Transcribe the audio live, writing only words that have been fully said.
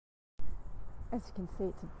As you can see,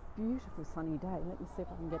 it's a beautiful sunny day. Let me see if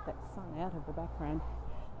I can get that sun out of the background.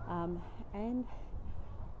 And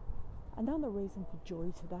another reason for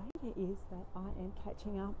joy today is that I am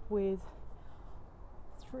catching up with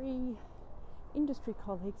 3 industry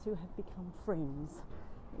colleagues who have become friends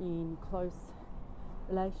in close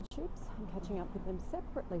relationships. I'm catching up with them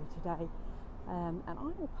separately today, and I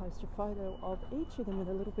will post a photo of each of them with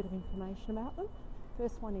a little bit of information about them.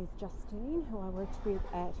 First one is Justine, who I worked with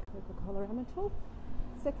at Coca-Cola Amatil.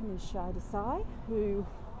 Second is Shai, Desai, who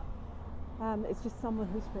is just someone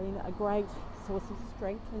who's been a great source of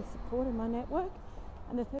strength and support in my network.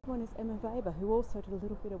 And the third one is Emma Weber, who also did a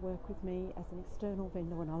little bit of work with me as an external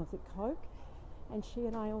vendor when I was at Coke. And she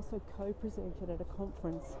and I also co-presented at a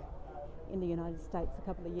conference in the United States a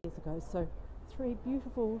couple of years ago. So 3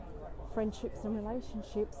 beautiful friendships and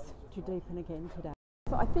relationships to deepen again today.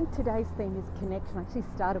 So I think today's theme is connection. I actually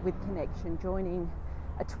started with connection, joining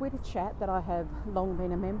a Twitter chat that I have long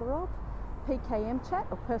been a member of, PKM chat,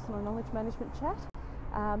 or Personal Knowledge Management chat.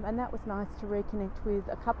 And that was nice to reconnect with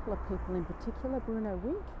a couple of people in particular. Bruno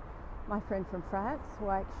Wink, my friend from France, who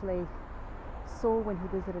I actually saw when he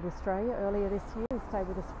visited Australia earlier this year. He stayed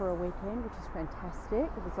with us for a weekend, which is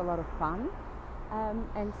fantastic. It was a lot of fun.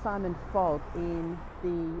 And Simon Fogg in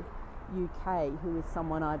the UK, who is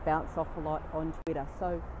someone I bounce off a lot on Twitter.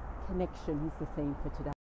 So connection is the theme for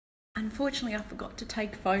today. Unfortunately, I forgot to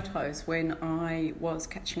take photos when I was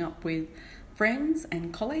catching up with friends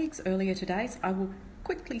and colleagues earlier today, so I will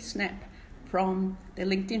quickly snap from their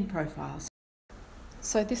LinkedIn profiles.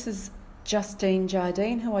 So this is Justine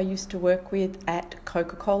Jardine, who I used to work with at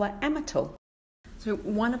Coca-Cola Amatil. So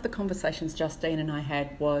one of the conversations Justine and I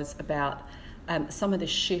had was about some of the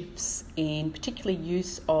shifts in particularly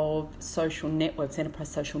use of social networks, enterprise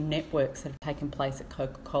social networks that have taken place at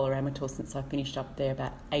Coca-Cola Amatil since I finished up there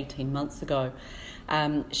about 18 months ago.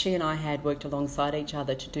 She and I had worked alongside each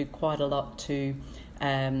other to do quite a lot to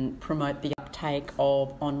promote the uptake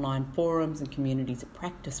of online forums and communities of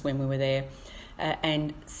practice when we were there.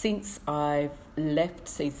 And since I've left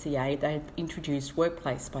CCA, they've introduced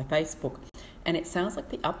Workplace by Facebook. And it sounds like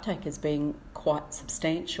the uptake has been quite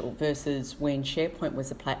substantial versus when SharePoint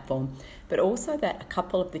was a platform, but also that a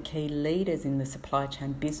couple of the key leaders in the supply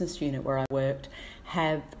chain business unit where I worked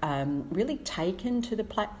have really taken to the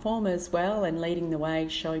platform as well and leading the way,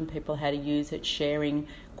 showing people how to use it, sharing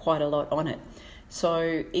quite a lot on it.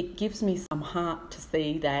 So it gives me some heart to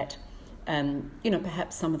see that,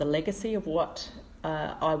 perhaps some of the legacy of what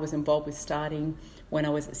I was involved with starting when I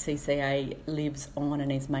was at CCA lives on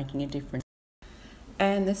and is making a difference.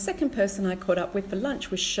 And the second person I caught up with for lunch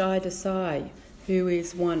was Shai Desai, who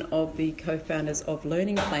is one of the co-founders of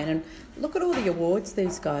Learning Plan. And look at all the awards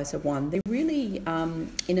these guys have won. They're really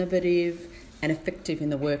innovative and effective in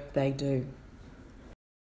the work they do.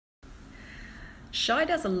 Shai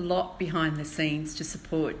does a lot behind the scenes to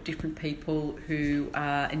support different people who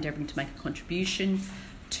are endeavouring to make a contribution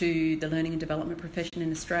to the learning and development profession in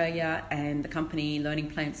Australia, and the company Learning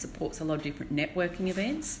Plan supports a lot of different networking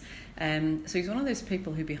events. So he's one of those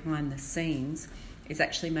people who behind the scenes is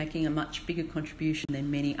actually making a much bigger contribution than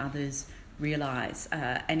many others realise,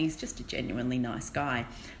 and he's just a genuinely nice guy.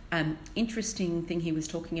 Interesting thing he was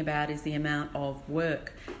talking about is the amount of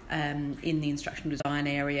work in the instructional design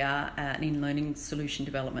area and in learning solution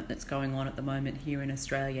development that's going on at the moment here in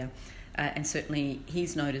Australia. And certainly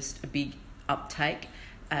he's noticed a big uptake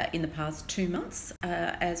in the past 2 months,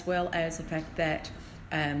 as well as the fact that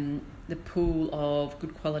the pool of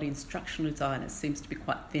good quality instructional designers seems to be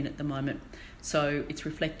quite thin at the moment. So it's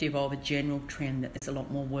reflective of a general trend that there's a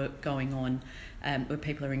lot more work going on where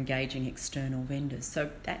people are engaging external vendors.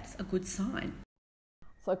 So that's a good sign.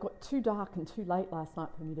 So it got too dark and too late last night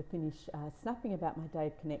for me to finish snapping about my day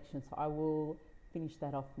of connection, so I will finish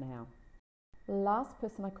that off now. The last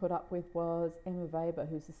person I caught up with was Emma Weber,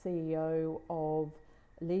 who's the CEO of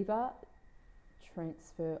Lever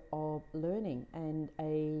Transfer of Learning and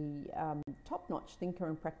a top-notch thinker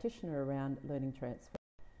and practitioner around learning transfer.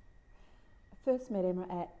 I first met Emma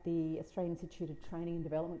at the Australian Institute of Training and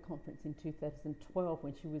Development Conference in 2012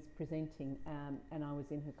 when she was presenting and I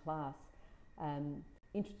was in her class.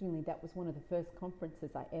 Interestingly, that was one of the first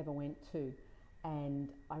conferences I ever went to, and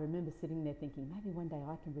I remember sitting there thinking, maybe one day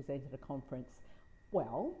I can present at a conference.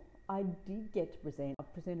 Well, I did get to present.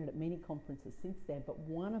 I've presented at many conferences since then, but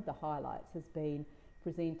one of the highlights has been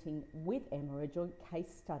presenting with Emma a joint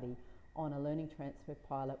case study on a learning transfer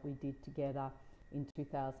pilot we did together in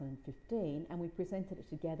 2015, and we presented it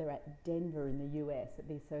together at Denver in the US at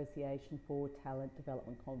the Association for Talent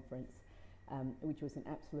Development Conference, which was an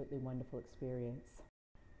absolutely wonderful experience.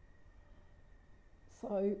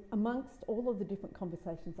 So amongst all of the different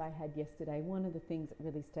conversations I had yesterday, one of the things that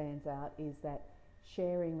really stands out is that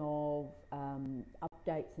sharing of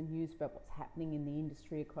updates and news about what's happening in the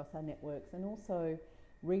industry across our networks, and also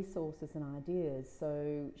resources and ideas.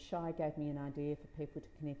 So Shai gave me an idea for people to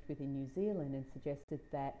connect with in New Zealand and suggested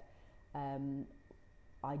that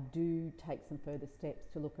I do take some further steps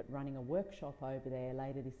to look at running a workshop over there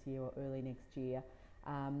later this year or early next year.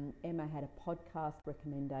 Emma had a podcast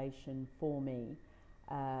recommendation for me.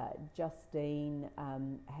 Justine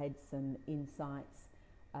had some insights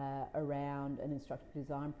around an instructional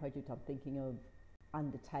design project I'm thinking of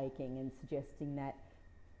undertaking, and suggesting that,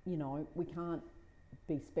 you know, we can't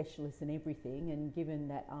be specialists in everything, and given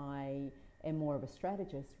that I am more of a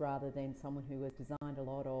strategist rather than someone who has designed a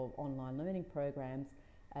lot of online learning programs,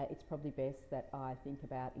 it's probably best that I think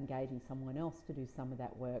about engaging someone else to do some of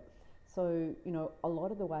that work. So, you know, a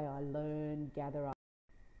lot of the way I learn, gather up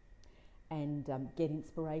and get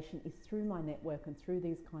inspiration is through my network and through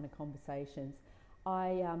these kind of conversations.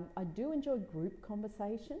 I do enjoy group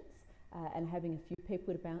conversations and having a few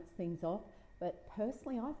people to bounce things off, but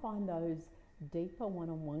personally I find those deeper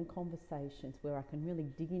one-on-one conversations where I can really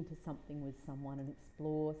dig into something with someone and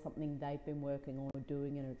explore something they've been working on or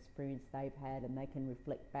doing, and an experience they've had, and they can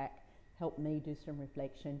reflect back, help me do some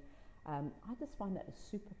reflection. I just find that a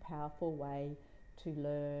super powerful way to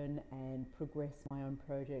learn and progress my own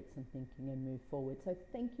projects and thinking and move forward. So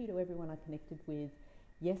thank you to everyone I connected with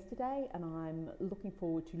yesterday, and I'm looking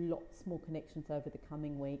forward to lots more connections over the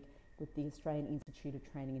coming week with the Australian Institute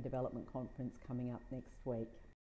of Training and Development Conference coming up next week.